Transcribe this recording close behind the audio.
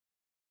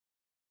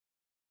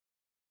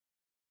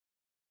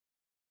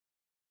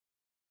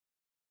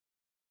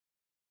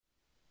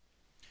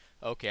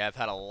Okay, I've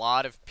had a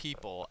lot of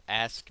people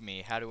ask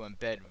me how to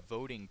embed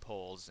voting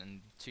polls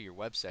into your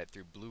website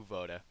through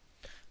bluevoda.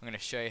 I'm going to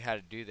show you how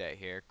to do that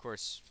here. Of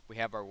course, we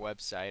have our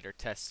website or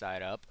test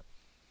site up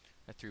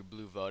through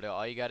bluevoda.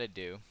 All you got to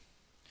do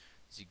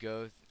is you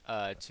go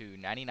to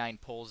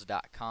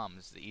 99polls.com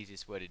is the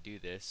easiest way to do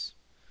this.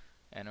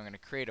 And I'm going to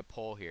create a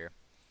poll here.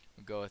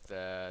 We'll go with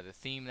the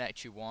theme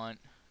that you want.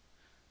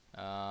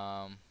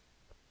 We'll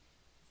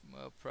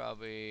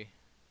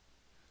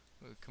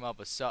come up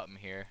with something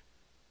here.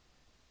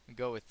 We'll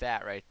go with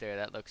that right there.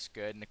 That looks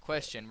good. And the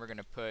question, we're going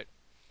to put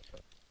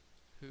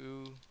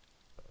who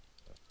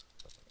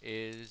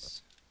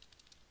is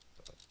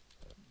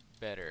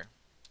better,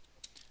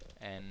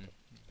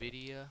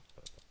 NVIDIA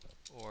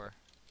or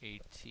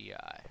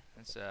ATI?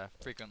 That's a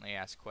frequently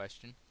asked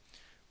question.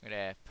 I'm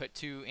going to put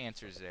two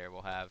answers there.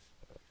 We'll have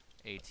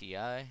ATI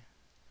and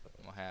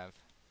we'll have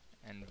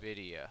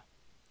NVIDIA.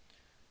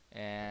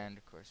 And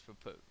of course we'll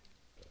put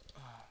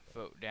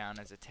vote down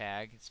as a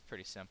tag. It's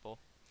pretty simple.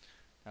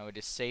 Now we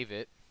just save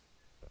it.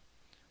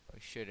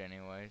 We should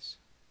anyways.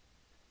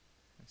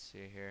 Let's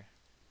see here.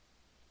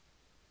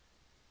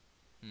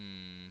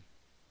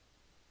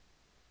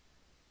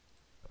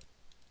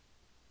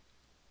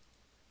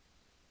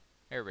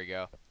 There we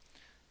go.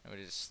 And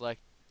we just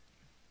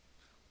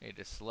need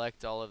to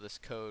select all of this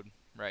code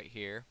right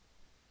here.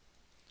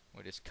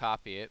 We just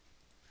copy it.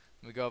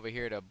 We go over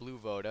here to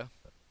bluevoda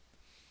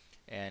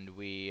and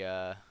we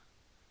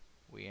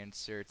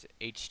insert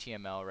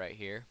HTML right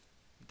here.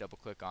 Double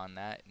click on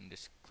that and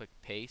just click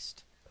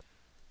paste.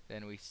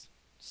 Then we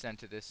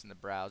center this in the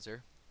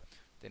browser.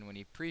 Then when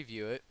you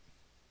preview it,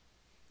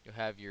 you'll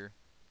have your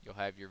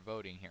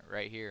voting here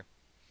right here.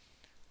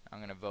 I'm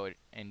gonna vote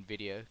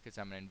NVIDIA because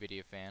I'm an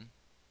NVIDIA fan.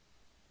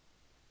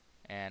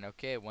 And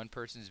okay, one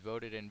person's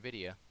voted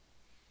NVIDIA.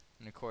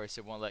 And of course,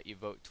 it won't let you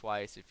vote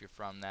twice if you're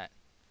from that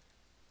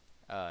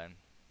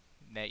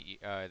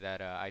IP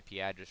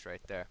address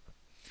right there.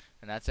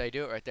 And that's how you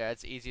do it right there.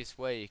 That's the easiest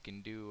way. You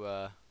can do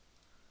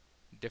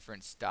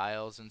different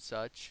styles and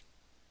such.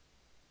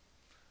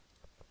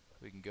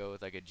 We can go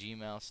with like a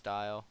Gmail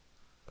style.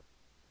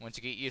 Once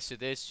you get used to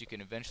this, you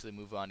can eventually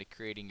move on to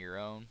creating your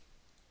own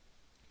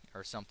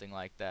or something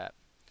like that.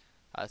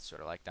 I sort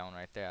of like that one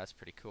right there. That's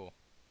pretty cool.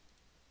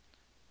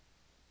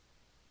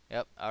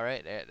 Yep,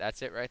 alright,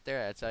 that's it right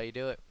there. That's how you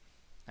do it.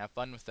 Have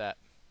fun with that.